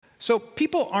So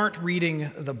people aren't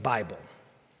reading the Bible.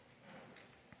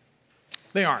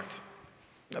 They aren't.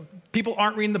 People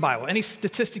aren't reading the Bible. Any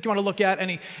statistic you want to look at,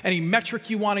 any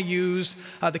metric you want to use,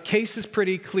 the case is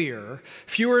pretty clear.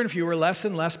 Fewer and fewer, less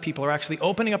and less people are actually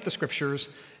opening up the scriptures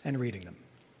and reading them.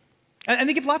 And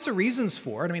they give lots of reasons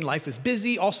for it. I mean, life is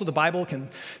busy. Also, the Bible can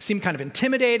seem kind of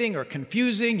intimidating or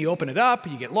confusing. You open it up,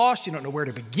 you get lost, you don't know where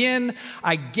to begin.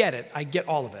 I get it. I get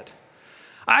all of it.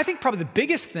 I think probably the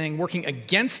biggest thing working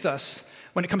against us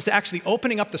when it comes to actually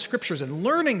opening up the scriptures and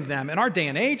learning them in our day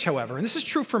and age, however, and this is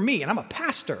true for me, and I'm a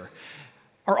pastor,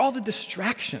 are all the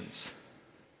distractions.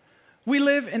 We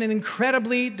live in an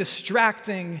incredibly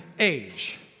distracting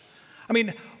age. I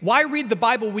mean, why read the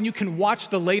Bible when you can watch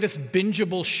the latest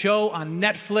bingeable show on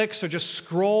Netflix or just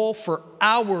scroll for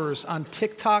hours on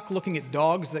TikTok looking at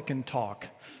dogs that can talk?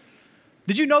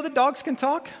 Did you know that dogs can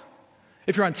talk?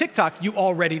 If you're on TikTok, you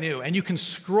already knew, and you can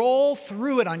scroll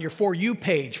through it on your For You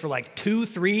page for like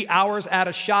 2-3 hours at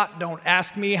a shot. Don't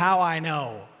ask me how I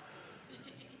know.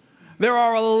 There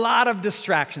are a lot of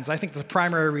distractions. I think that's the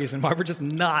primary reason why we're just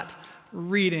not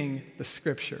reading the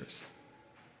scriptures.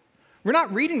 We're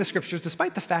not reading the scriptures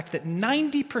despite the fact that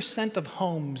 90% of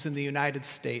homes in the United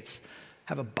States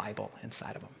have a Bible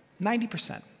inside of them.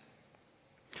 90%.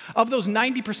 Of those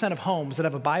 90% of homes that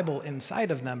have a Bible inside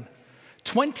of them,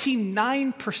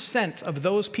 29% of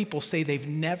those people say they've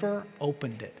never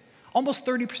opened it. Almost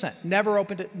 30%. Never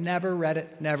opened it, never read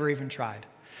it, never even tried.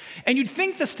 And you'd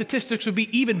think the statistics would be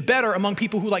even better among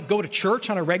people who go to church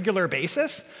on a regular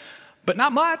basis, but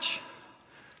not much.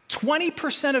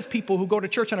 20% of people who go to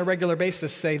church on a regular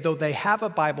basis say though they have a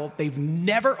Bible, they've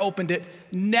never opened it,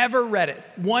 never read it.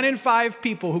 1 in 5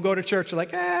 people who go to church are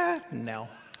like, no.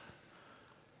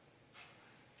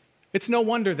 It's no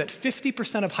wonder that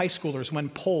 50% of high schoolers, when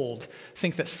polled,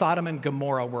 think that Sodom and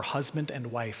Gomorrah were husband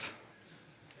and wife.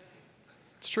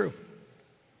 It's true.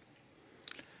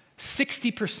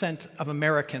 60% of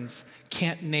Americans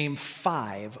can't name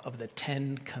 5 of the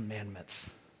 10 commandments.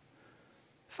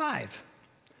 5.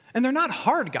 And they're not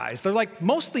hard, guys. They're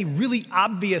mostly really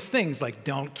obvious things like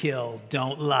don't kill,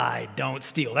 don't lie, don't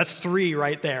steal. That's 3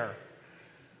 right there.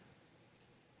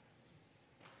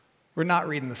 We're not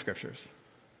reading the scriptures.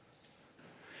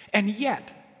 And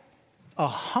yet, a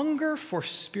hunger for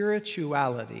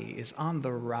spirituality is on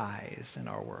the rise in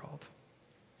our world.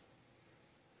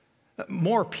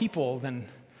 More people than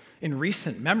in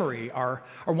recent memory are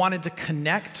wanting to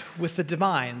connect with the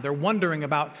divine. They're wondering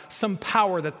about some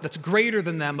power that's greater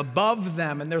than them, above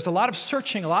them. And there's a lot of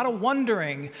searching, a lot of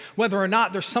wondering whether or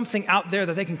not there's something out there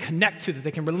that they can connect to, that they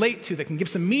can relate to, that can give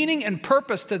some meaning and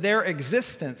purpose to their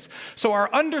existence. So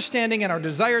our understanding and our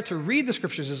desire to read the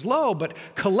scriptures is low, but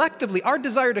collectively our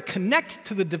desire to connect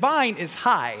to the divine is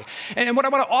high. And what I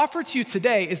want to offer to you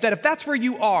today is that if that's where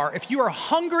you are, if you are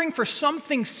hungering for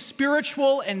something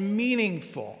spiritual and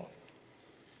meaningful,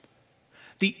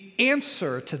 the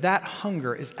answer to that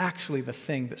hunger is actually the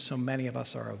thing that so many of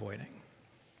us are avoiding.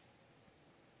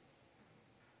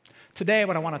 Today,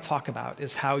 what I want to talk about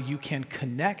is how you can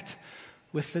connect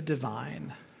with the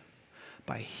divine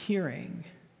by hearing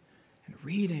and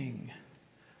reading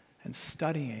and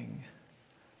studying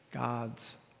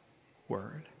God's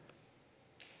word.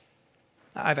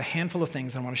 I have a handful of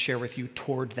things I want to share with you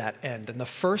toward that end. And the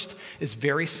first is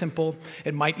very simple.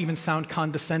 It might even sound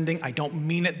condescending. I don't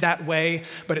mean it that way,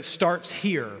 but it starts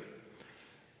here.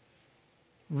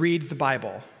 Read the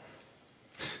Bible.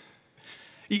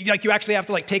 You actually have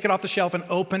to take it off the shelf and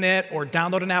open it, or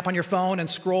download an app on your phone and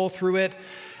scroll through it.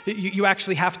 You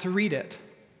actually have to read it.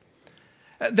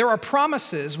 There are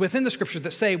promises within the scriptures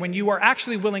that say when you are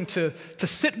actually willing to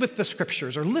sit with the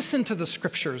scriptures or listen to the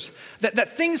scriptures,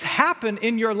 that things happen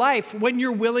in your life when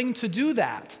you're willing to do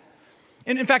that.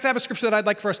 And in fact, I have a scripture that I'd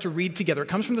like for us to read together. It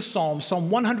comes from the Psalms.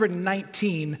 Psalm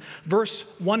 119, verse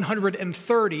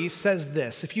 130 says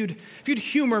this. If you'd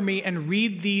humor me and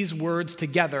read these words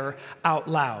together out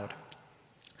loud.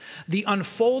 The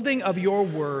unfolding of your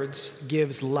words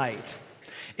gives light.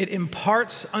 It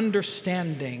imparts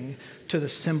understanding to the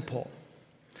simple.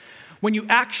 When you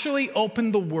actually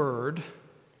open the word,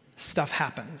 stuff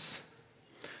happens.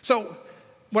 So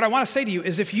what I want to say to you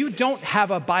is if you don't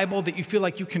have a Bible that you feel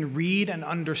like you can read and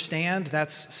understand,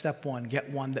 that's step one. Get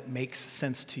one that makes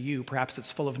sense to you. Perhaps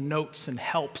it's full of notes and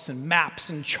helps and maps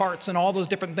and charts and all those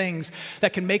different things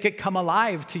that can make it come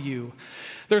alive to you.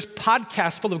 There's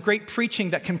podcasts full of great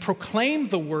preaching that can proclaim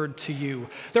the word to you.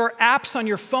 There are apps on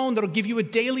your phone that'll give you a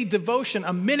daily devotion,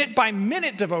 a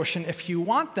minute-by-minute devotion if you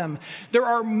want them. There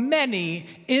are many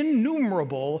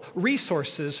innumerable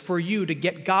resources for you to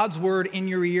get God's word in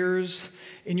your ears,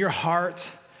 in your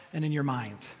heart, and in your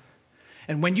mind.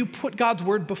 And when you put God's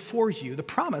word before you, the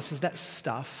promise is that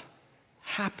stuff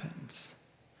happens.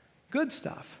 Good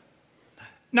stuff.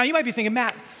 Now, you might be thinking,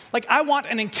 Matt, like, I want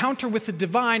an encounter with the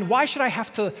divine. Why should I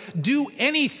have to do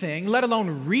anything, let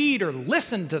alone read or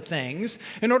listen to things,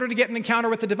 in order to get an encounter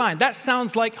with the divine? That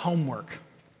sounds like homework.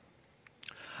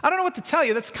 I don't know what to tell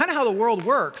you. That's kind of how the world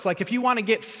works. Like, if you want to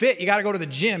get fit, you got to go to the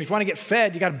gym. If you want to get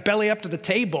fed, you got to belly up to the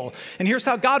table. And here's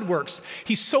how God works.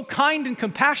 He's so kind and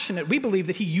compassionate, we believe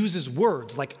that he uses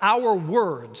words, like our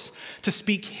words, to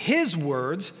speak his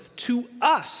words to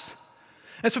us.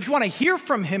 And so if you want to hear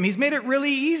from him, he's made it really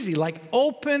easy. Like,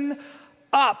 open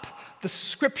up the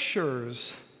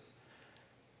scriptures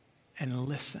and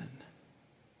listen.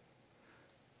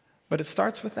 But it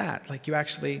starts with that. Like, you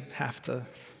actually have to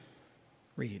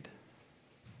read.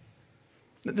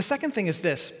 The second thing is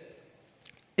this.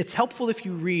 It's helpful if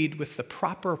you read with the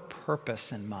proper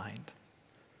purpose in mind.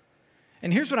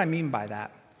 And here's what I mean by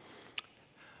that.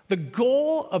 The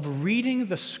goal of reading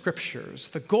the scriptures,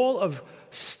 the goal of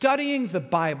studying the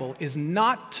Bible is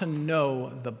not to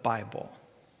know the Bible.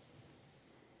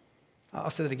 I'll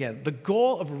say that again. The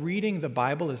goal of reading the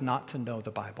Bible is not to know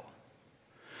the Bible.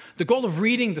 The goal of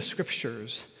reading the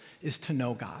scriptures is to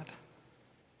know God.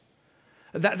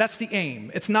 That's the aim.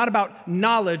 It's not about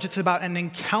knowledge, it's about an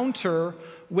encounter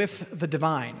with the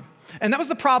divine. And that was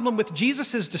the problem with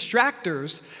Jesus'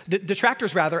 detractors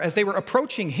as they were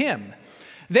approaching him.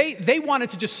 They wanted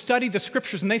to just study the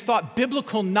scriptures, and they thought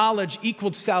biblical knowledge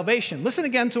equaled salvation. Listen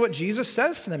again to what Jesus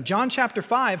says to them. John chapter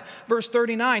 5, verse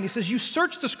 39. He says, you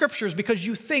search the scriptures because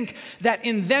you think that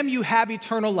in them you have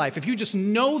eternal life. If you just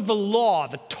know the law,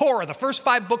 the Torah, the first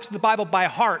 5 books of the Bible by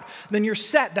heart, then you're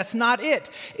set. That's not it.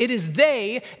 It is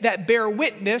they that bear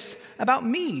witness about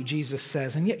me, Jesus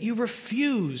says, and yet you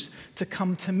refuse to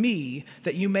come to me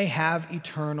that you may have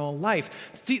eternal life.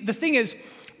 The thing is,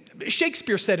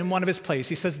 Shakespeare said in one of his plays,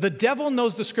 he says, the devil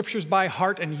knows the scriptures by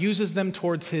heart and uses them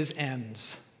towards his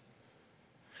ends.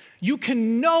 You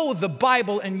can know the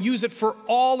Bible and use it for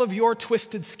all of your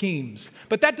twisted schemes,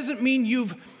 but that doesn't mean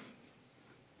you've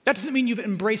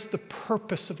embraced the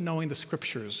purpose of knowing the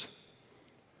scriptures,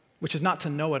 which is not to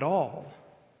know it all.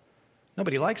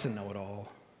 Nobody likes to know it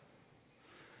all.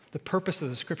 The purpose of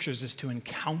the scriptures is to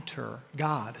encounter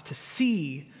God, to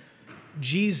see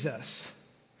Jesus.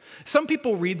 Some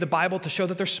people read the Bible to show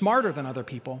that they're smarter than other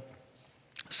people.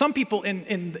 Some people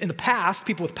in the past,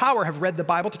 people with power, have read the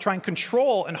Bible to try and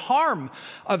control and harm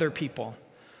other people.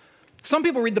 Some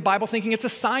people read the Bible thinking it's a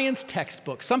science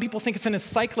textbook. Some people think it's an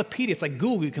encyclopedia. It's like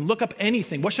Google, you can look up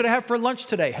anything. What should I have for lunch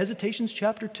today? Hesitations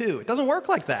chapter 2. It doesn't work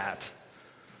like that.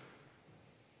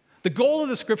 The goal of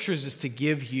the scriptures is to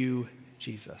give you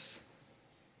Jesus.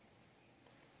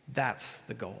 That's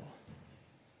the goal.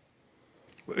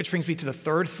 Which brings me to the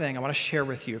third thing I want to share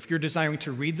with you. If you're desiring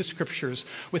to read the scriptures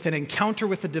with an encounter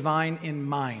with the divine in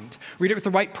mind, read it with the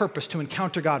right purpose to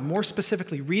encounter God. More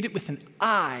specifically, read it with an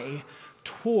eye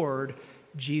toward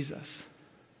Jesus.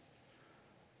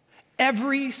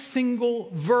 Every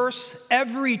single verse,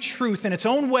 every truth in its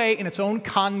own way, in its own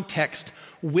context,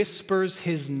 whispers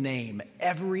his name.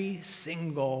 Every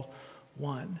single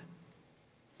one.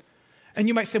 And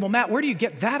you might say, well, Matt, where do you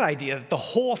get that idea that the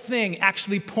whole thing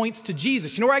actually points to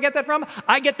Jesus? You know where I get that from?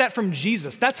 I get that from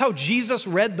Jesus. That's how Jesus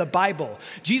read the Bible.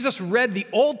 Jesus read the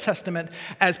Old Testament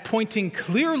as pointing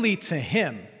clearly to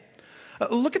him.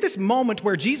 Look at this moment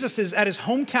where Jesus is at his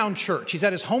hometown church. He's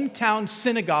at his hometown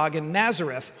synagogue in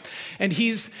Nazareth, and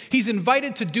he's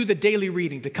invited to do the daily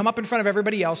reading, to come up in front of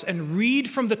everybody else and read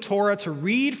from the Torah, to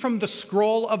read from the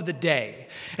scroll of the day.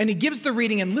 And he gives the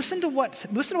reading, and listen to what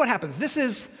happens. This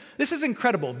is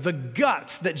incredible, the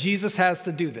guts that Jesus has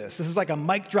to do this. This is like a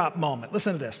mic drop moment.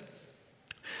 Listen to this.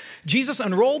 Jesus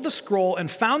unrolled the scroll and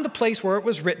found the place where it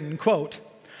was written, quote,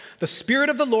 "The Spirit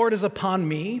of the Lord is upon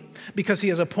me because he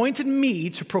has appointed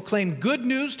me to proclaim good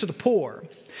news to the poor.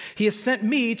 He has sent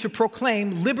me to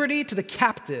proclaim liberty to the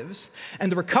captives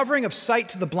and the recovering of sight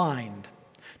to the blind,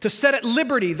 to set at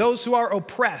liberty those who are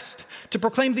oppressed, to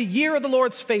proclaim the year of the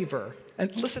Lord's favor."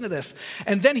 And listen to this.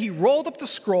 And then he rolled up the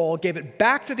scroll, gave it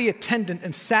back to the attendant,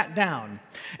 and sat down.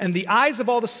 And the eyes of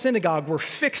all the synagogue were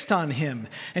fixed on him.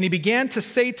 And he began to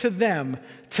say to them,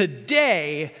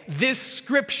 "Today, this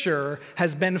scripture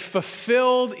has been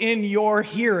fulfilled in your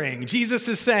hearing." Jesus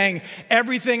is saying,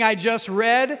 everything I just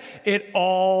read, it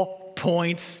all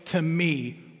points to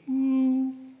me.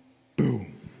 Ooh,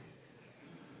 boom.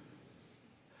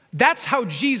 That's how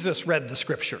Jesus read the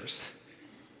scriptures.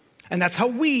 And that's how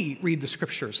we read the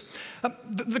scriptures.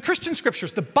 The Christian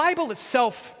scriptures, the Bible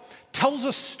itself tells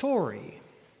a story.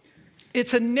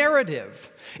 It's a narrative.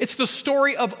 It's the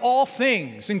story of all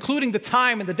things, including the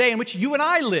time and the day in which you and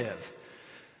I live.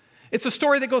 It's a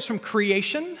story that goes from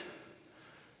creation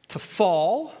to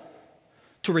fall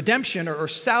to redemption or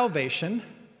salvation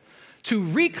to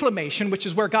reclamation, which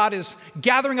is where God is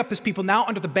gathering up his people now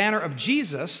under the banner of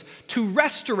Jesus, to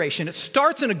restoration. It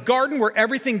starts in a garden where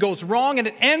everything goes wrong, and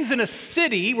it ends in a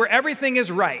city where everything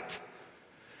is right.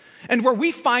 And where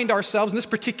we find ourselves in this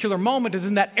particular moment is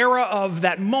in that era of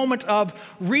that moment of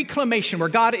reclamation, where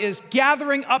God is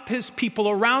gathering up his people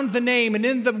around the name and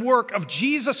in the work of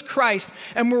Jesus Christ,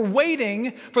 and we're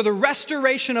waiting for the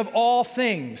restoration of all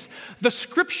things. The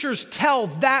scriptures tell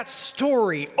that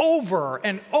story over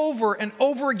and over and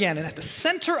over again, and at the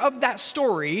center of that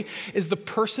story is the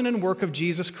person and work of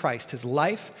Jesus Christ, his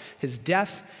life, his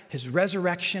death, his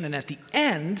resurrection, and at the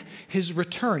end, his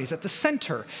return. He's at the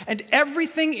center. And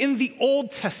everything in the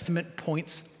Old Testament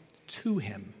points to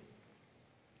him.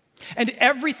 And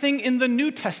everything in the New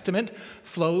Testament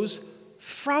flows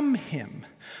from him.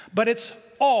 But it's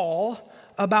all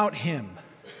about him.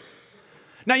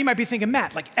 Now you might be thinking,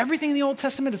 Matt, like everything in the Old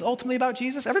Testament is ultimately about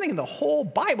Jesus? Everything in the whole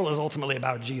Bible is ultimately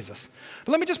about Jesus.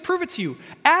 But let me just prove it to you.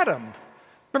 Adam,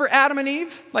 remember Adam and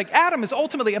Eve? Like Adam is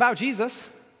ultimately about Jesus.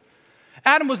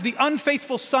 Adam was the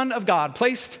unfaithful son of God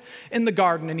placed in the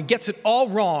garden, and he gets it all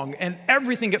wrong, and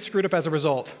everything gets screwed up as a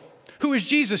result. Who is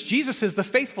Jesus? Jesus is the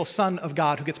faithful son of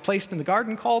God who gets placed in the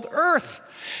garden called earth,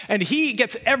 and he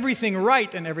gets everything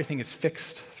right, and everything is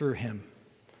fixed through him.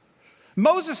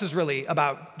 Moses is really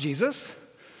about Jesus.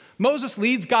 Moses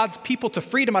leads God's people to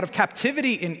freedom out of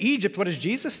captivity in Egypt. What does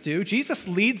Jesus do? Jesus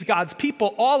leads God's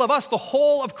people, all of us, the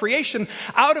whole of creation,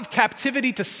 out of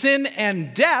captivity to sin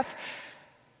and death,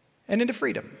 and into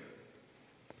freedom.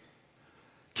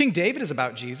 King David is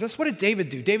about Jesus. What did David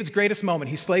do? David's greatest moment,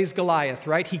 he slays Goliath,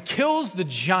 right? He kills the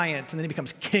giant, and then he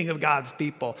becomes king of God's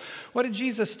people. What did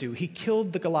Jesus do? He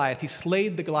killed the Goliath. He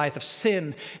slayed the Goliath of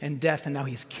sin and death, and now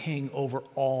he's king over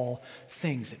all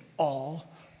things. It all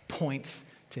points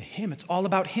to him. It's all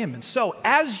about him. And so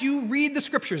as you read the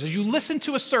scriptures, as you listen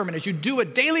to a sermon, as you do a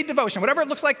daily devotion, whatever it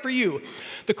looks like for you,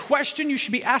 the question you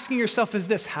should be asking yourself is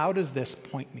this: how does this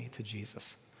point me to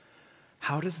Jesus?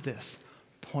 How does this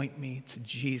point me to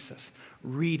Jesus?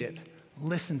 Read it,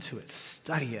 listen to it,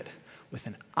 study it with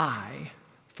an eye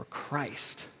for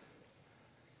Christ.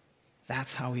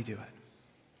 That's how we do it.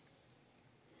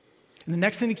 And the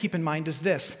next thing to keep in mind is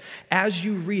this: as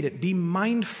you read it, be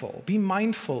mindful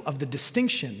of the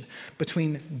distinction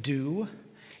between do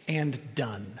and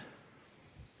done.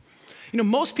 You know,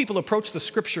 most people approach the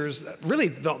scriptures, really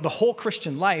the whole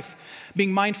Christian life,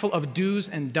 being mindful of do's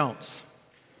and don'ts.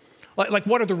 Like,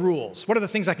 what are the rules? What are the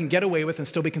things I can get away with and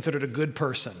still be considered a good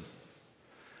person?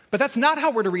 But that's not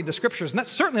how we're to read the scriptures, and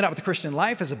that's certainly not what the Christian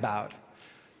life is about.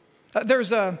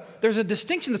 There's a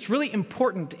distinction that's really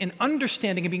important in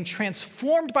understanding and being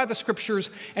transformed by the scriptures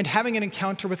and having an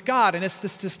encounter with God, and it's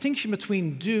this distinction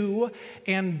between do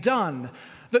and done.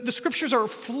 The scriptures are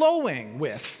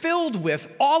filled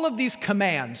with all of these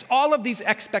commands, all of these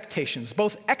expectations,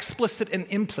 both explicit and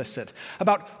implicit,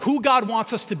 about who God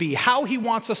wants us to be, how he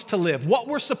wants us to live, what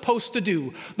we're supposed to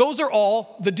do. Those are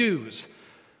all the do's.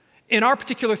 In our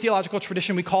particular theological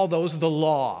tradition, we call those the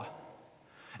law.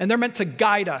 And they're meant to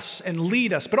guide us and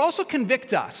lead us, but also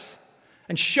convict us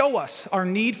and show us our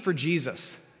need for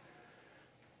Jesus.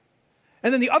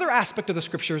 And then the other aspect of the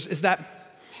scriptures is that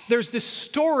there's this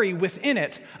story within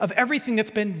it of everything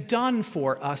that's been done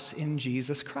for us in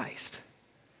Jesus Christ.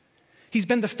 He's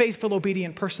been the faithful,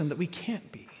 obedient person that we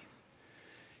can't be.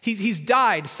 He's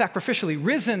died sacrificially,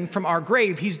 risen from our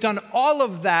grave. He's done all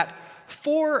of that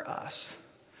for us.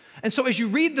 And so as you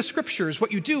read the scriptures,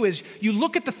 what you do is you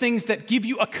look at the things that give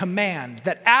you a command,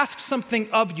 that ask something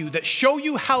of you, that show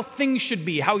you how things should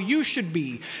be, how you should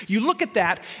be. You look at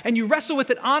that and you wrestle with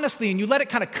it honestly, and you let it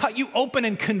kind of cut you open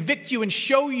and convict you and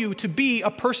show you to be a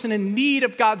person in need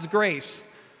of God's grace.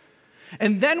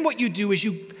 And then what you do is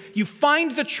you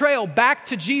find the trail back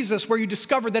to Jesus, where you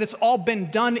discover that it's all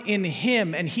been done in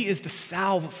him, and he is the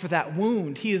salve for that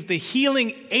wound. He is the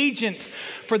healing agent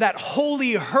for that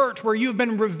holy hurt where you've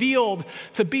been revealed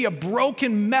to be a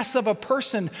broken mess of a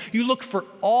person. You look for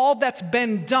all that's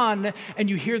been done, and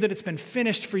you hear that it's been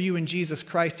finished for you in Jesus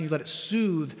Christ, and you let it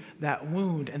soothe that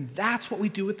wound. And that's what we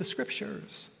do with the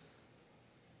scriptures.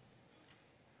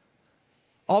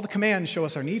 All the commands show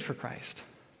us our need for Christ.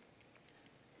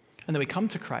 And then we come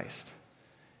to Christ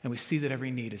and we see that every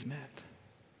need is met.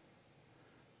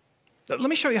 Let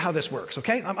me show you how this works,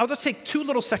 okay? I'll just take two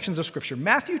little sections of scripture.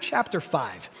 Matthew chapter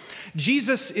 5.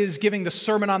 Jesus is giving the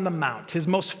Sermon on the Mount, his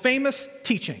most famous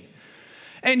teaching.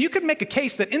 And you could make a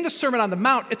case that in the Sermon on the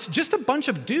Mount, it's just a bunch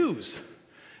of do's.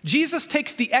 Jesus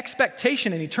takes the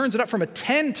expectation and he turns it up from a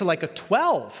 10 to like a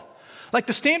 12. Like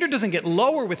the standard doesn't get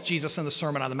lower with Jesus in the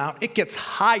Sermon on the Mount, it gets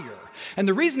higher. And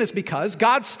the reason is because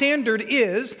God's standard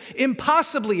is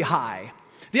impossibly high.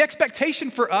 The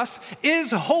expectation for us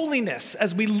is holiness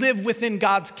as we live within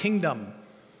God's kingdom.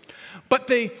 But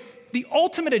the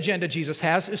ultimate agenda Jesus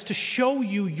has is to show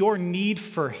you your need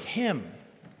for him.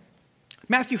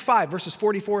 Matthew 5, verses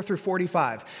 44 through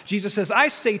 45. Jesus says, I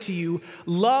say to you,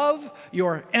 love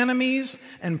your enemies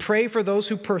and pray for those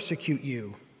who persecute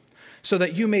you, so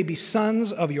that you may be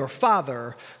sons of your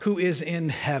Father who is in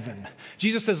heaven.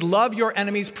 Jesus says, love your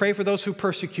enemies, pray for those who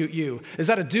persecute you. Is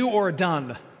that a do or a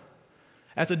done?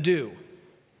 That's a do.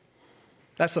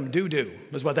 That's some do-do,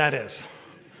 is what that is.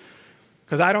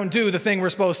 Because I don't do the thing we're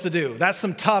supposed to do. That's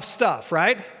some tough stuff,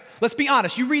 right? Let's be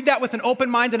honest. You read that with an open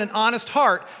mind and an honest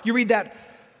heart. You read that,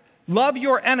 love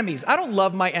your enemies. I don't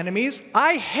love my enemies.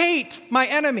 I hate my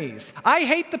enemies. I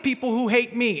hate the people who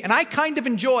hate me. And I kind of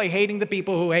enjoy hating the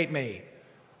people who hate me.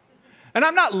 And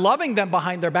I'm not loving them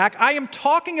behind their back. I am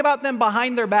talking about them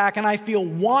behind their back, and I feel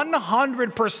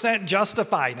 100%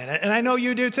 justified in it. And I know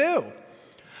you do too.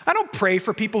 I don't pray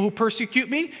for people who persecute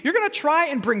me. You're going to try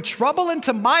and bring trouble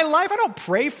into my life? I don't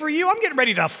pray for you. I'm getting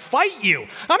ready to fight you.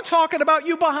 I'm talking about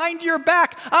you behind your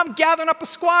back. I'm gathering up a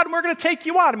squad and we're going to take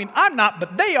you out. I mean, I'm not,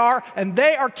 but they are, and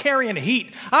they are carrying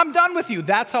heat. I'm done with you.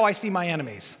 That's how I see my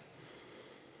enemies.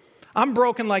 I'm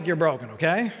broken like you're broken,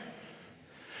 okay?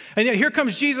 And yet here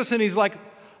comes Jesus and he's like,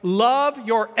 love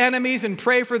your enemies and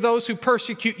pray for those who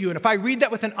persecute you. And if I read that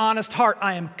with an honest heart,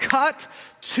 I am cut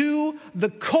to the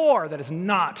core. That is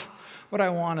not what I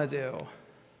want to do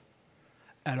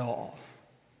at all.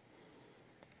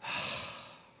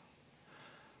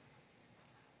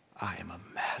 I am a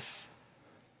mess.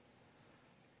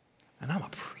 And I'm a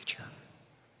preacher.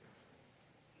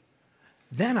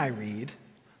 Then I read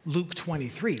Luke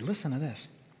 23. Listen to this.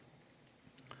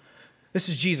 This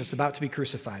is Jesus about to be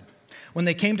crucified. When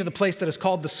they came to the place that is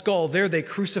called the Skull, there they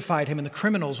crucified him and the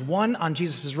criminals, one on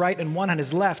Jesus' right and one on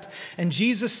his left. And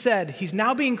Jesus said, he's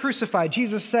now being crucified.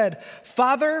 Jesus said,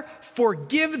 Father,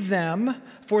 forgive them,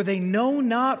 for they know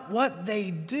not what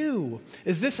they do.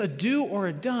 Is this a do or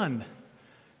a done?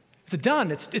 It's a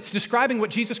done. It's describing what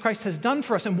Jesus Christ has done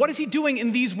for us. And what is he doing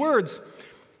in these words?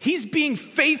 He's being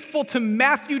faithful to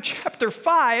Matthew chapter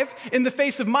 5 in the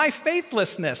face of my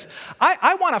faithlessness.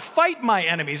 I want to fight my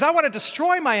enemies. I want to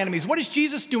destroy my enemies. What is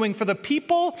Jesus doing for the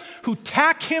people who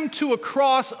tack him to a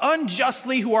cross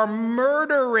unjustly, who are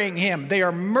murdering him? They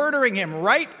are murdering him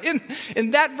right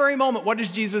in that very moment. What does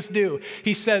Jesus do?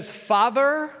 He says,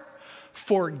 Father,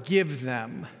 forgive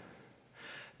them.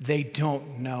 They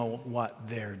don't know what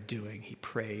they're doing. He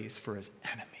prays for his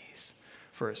enemies,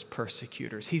 for his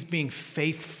persecutors. He's being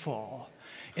faithful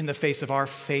in the face of our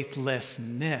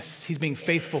faithlessness. He's being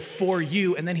faithful for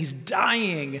you, and then he's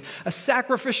dying a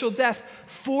sacrificial death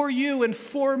for you and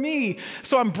for me.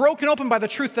 So I'm broken open by the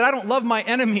truth that I don't love my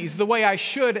enemies the way I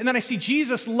should, and then I see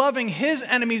Jesus loving his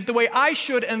enemies the way I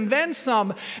should, and then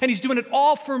some, and he's doing it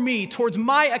all for me, towards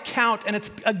my account, and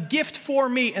it's a gift for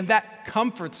me, and that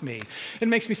comforts me. It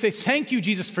makes me say, thank you,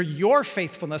 Jesus, for your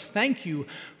faithfulness. Thank you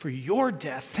for your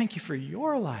death. Thank you for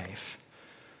your life.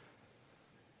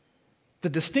 The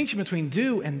distinction between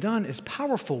do and done is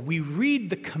powerful. We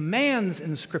read the commands in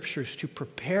the scriptures to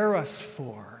prepare us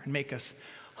for and make us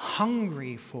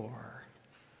hungry for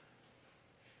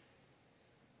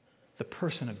the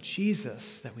person of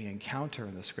Jesus that we encounter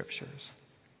in the scriptures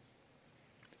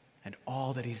and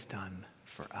all that he's done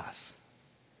for us.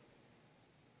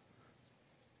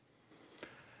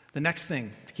 The next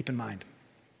thing to keep in mind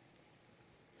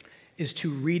is to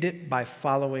read it by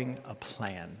following a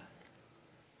plan.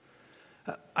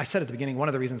 I said at the beginning, one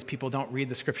of the reasons people don't read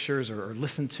the scriptures or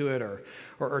listen to it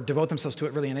or devote themselves to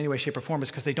it really in any way, shape, or form is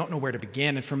because they don't know where to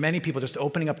begin. And for many people, just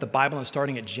opening up the Bible and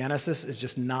starting at Genesis is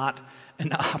just not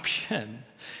an option.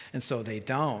 And so they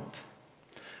don't.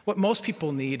 What most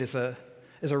people need is a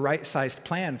right-sized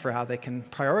plan for how they can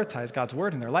prioritize God's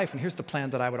word in their life. And here's the plan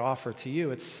that I would offer to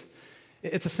you. It's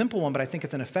a simple one, but I think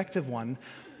it's an effective one.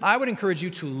 I would encourage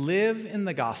you to live in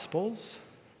the Gospels,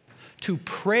 to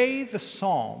pray the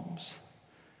Psalms,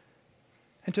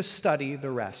 and to study the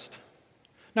rest.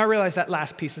 Now I realize that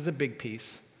last piece is a big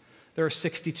piece. There are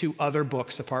 62 other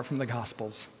books apart from the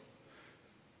Gospels.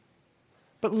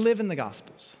 But live in the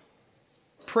Gospels.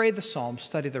 Pray the Psalms,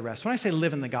 study the rest. When I say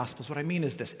live in the Gospels, what I mean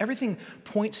is this. Everything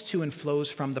points to and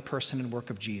flows from the person and work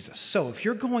of Jesus. So if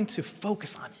you're going to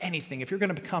focus on anything, if you're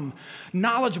going to become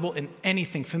knowledgeable in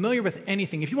anything, familiar with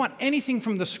anything, if you want anything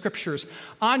from the scriptures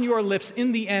on your lips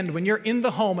in the end, when you're in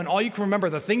the home and all you can remember,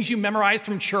 the things you memorized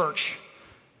from church,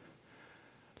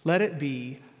 let it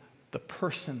be the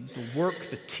person, the work,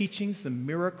 the teachings, the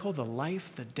miracle, the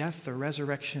life, the death, the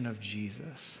resurrection of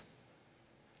Jesus.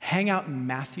 Hang out in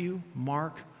Matthew,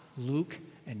 Mark, Luke,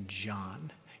 and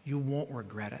John. You won't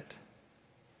regret it.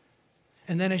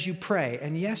 And then as you pray,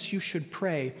 and yes, you should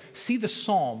pray, see the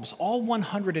Psalms, all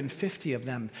 150 of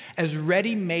them, as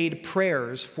ready-made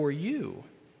prayers for you.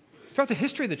 Throughout the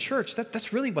history of the church,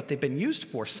 that's really what they've been used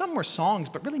for. Some were songs,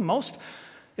 but really most,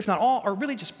 if not all, are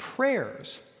really just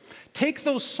prayers. Take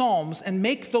those Psalms and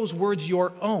make those words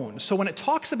your own. So when it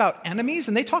talks about enemies,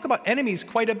 and they talk about enemies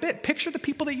quite a bit, picture the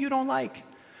people that you don't like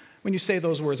when you say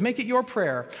those words. Make it your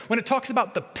prayer. When it talks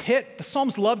about the pit, the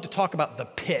Psalms love to talk about the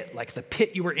pit, like the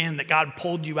pit you were in that God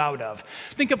pulled you out of.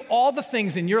 Think of all the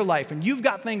things in your life, and you've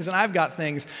got things and I've got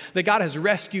things that God has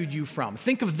rescued you from.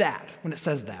 Think of that when it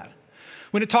says that.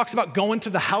 When it talks about going to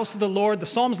the house of the Lord, the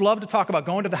Psalms love to talk about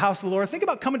going to the house of the Lord. Think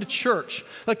about coming to church,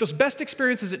 like those best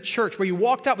experiences at church where you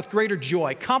walked out with greater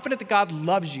joy, confident that God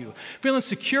loves you, feeling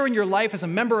secure in your life as a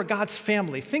member of God's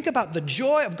family. Think about the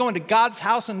joy of going to God's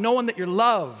house and knowing that you're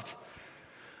loved.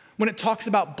 When it talks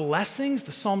about blessings,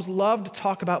 the Psalms love to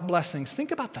talk about blessings.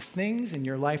 Think about the things in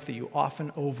your life that you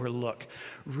often overlook.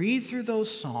 Read through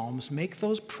those Psalms, make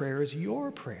those prayers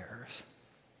your prayers.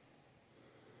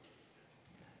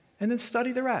 And then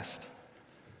study the rest.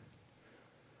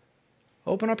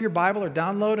 Open up your Bible or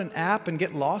download an app and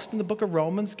get lost in the book of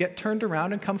Romans, get turned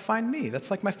around and come find me. That's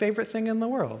like my favorite thing in the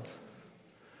world.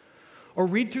 Or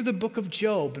read through the book of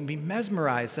Job and be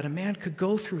mesmerized that a man could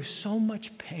go through so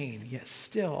much pain, yet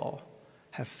still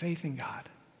have faith in God.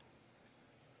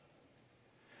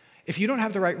 If you don't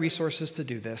have the right resources to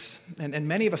do this, and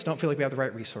many of us don't feel like we have the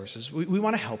right resources, we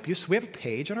want to help you. So we have a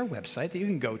page on our website that you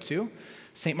can go to,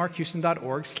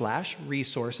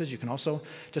 stmarkhouston.org/resources. You can also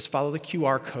just follow the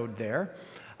QR code there.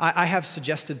 I have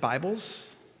suggested Bibles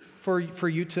for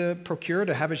you to procure,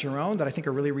 to have as your own, that I think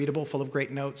are really readable, full of great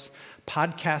notes,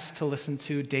 podcasts to listen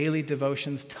to, daily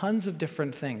devotions, tons of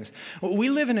different things.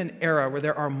 We live in an era where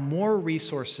there are more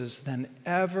resources than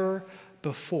ever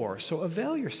before, so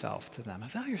avail yourself to them.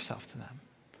 Avail yourself to them.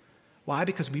 Why?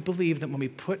 Because we believe that when we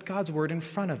put God's word in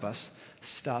front of us,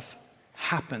 stuff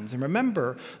happens. And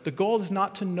remember, the goal is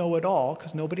not to know it all,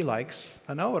 because nobody likes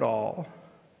a know-it-all.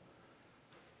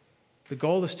 The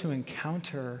goal is to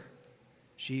encounter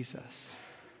Jesus,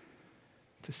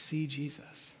 to see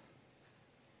Jesus.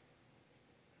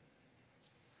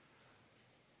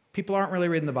 People aren't really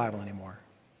reading the Bible anymore.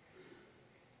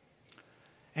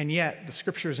 And yet, the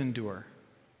scriptures endure.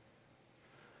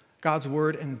 God's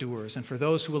word endures. And for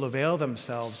those who will avail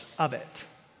themselves of it,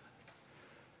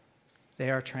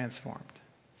 they are transformed.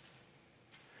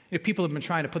 You know, people have been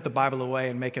trying to put the Bible away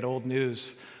and make it old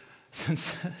news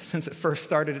since it first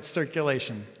started its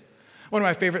circulation. One of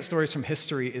my favorite stories from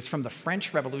history is from the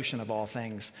French Revolution, of all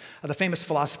things. The famous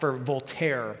philosopher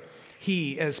Voltaire,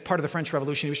 he, as part of the French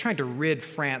Revolution, he was trying to rid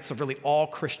France of really all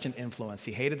Christian influence.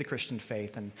 He hated the Christian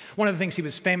faith. And one of the things he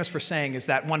was famous for saying is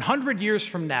that 100 years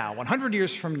from now,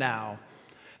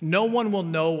 no one will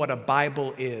know what a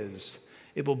Bible is.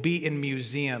 It will be in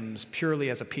museums purely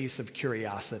as a piece of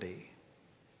curiosity.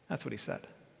 That's what he said.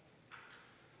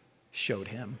 Showed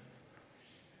him.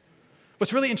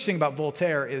 What's really interesting about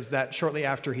Voltaire is that shortly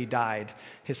after he died,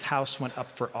 his house went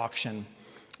up for auction.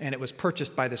 And it was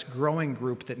purchased by this growing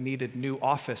group that needed new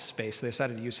office space. So they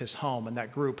decided to use his home, and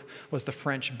that group was the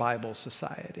French Bible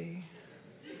Society.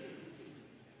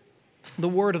 The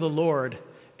word of the Lord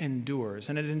endures,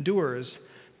 and it endures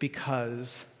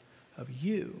because of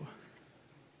you.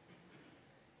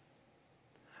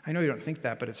 I know you don't think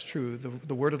that, but it's true.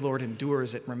 The word of the Lord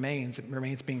endures. It remains. It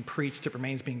remains being preached. It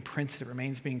remains being printed. It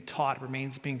remains being taught. It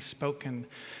remains being spoken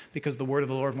because the word of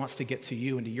the Lord wants to get to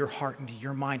you, into your heart, into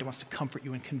your mind. It wants to comfort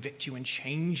you and convict you and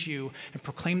change you and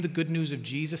proclaim the good news of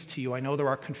Jesus to you. I know there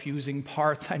are confusing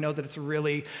parts. I know that it's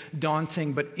really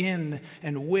daunting, but in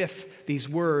and with these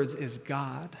words is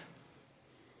God.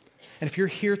 And if you're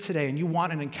here today and you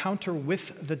want an encounter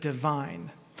with the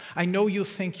divine, I know you'll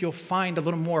think you'll find a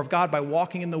little more of God by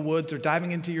walking in the woods or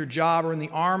diving into your job or in the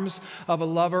arms of a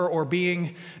lover or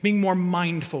being more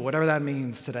mindful, whatever that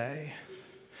means today.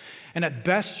 And at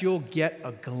best, you'll get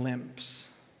a glimpse.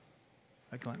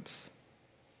 A glimpse.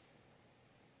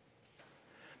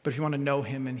 But if you want to know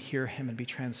him and hear him and be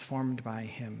transformed by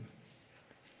him,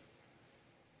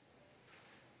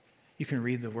 you can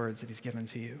read the words that he's given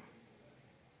to you.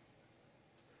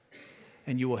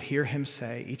 And you will hear him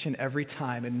say each and every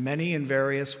time in many and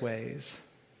various ways,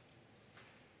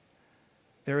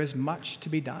 there is much to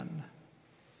be done.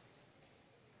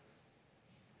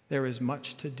 There is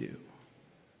much to do.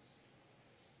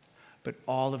 But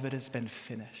all of it has been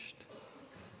finished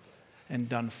and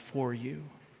done for you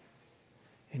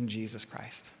in Jesus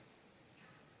Christ.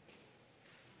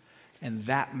 And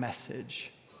that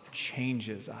message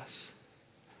changes us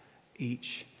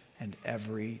each and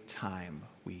every time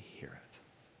we hear it.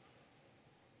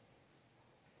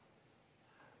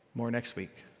 More next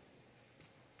week.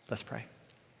 Let's pray.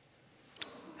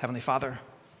 Heavenly Father,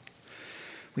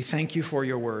 we thank you for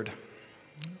your word.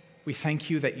 We thank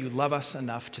you that you love us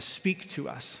enough to speak to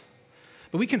us.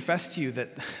 But we confess to you that,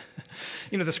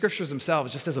 the scriptures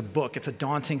themselves, just as a book, it's a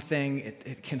daunting thing.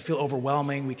 It can feel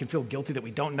overwhelming. We can feel guilty that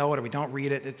we don't know it or we don't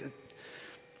read it.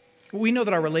 We know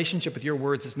that our relationship with your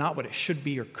words is not what it should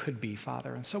be or could be,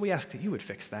 Father. And so we ask that you would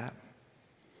fix that.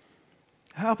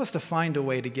 Help us to find a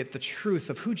way to get the truth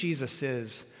of who Jesus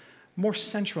is more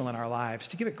central in our lives,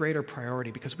 to give it greater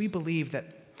priority, because we believe that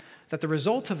the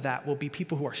result of that will be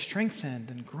people who are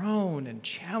strengthened and grown and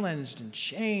challenged and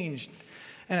changed,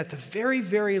 and at the very,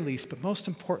 very least, but most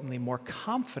importantly, more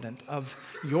confident of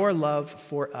your love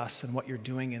for us and what you're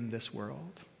doing in this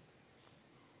world.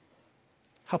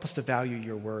 Help us to value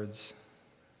your words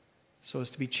so as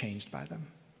to be changed by them.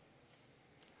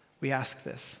 We ask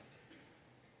this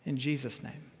in Jesus'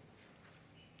 name.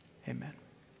 Amen.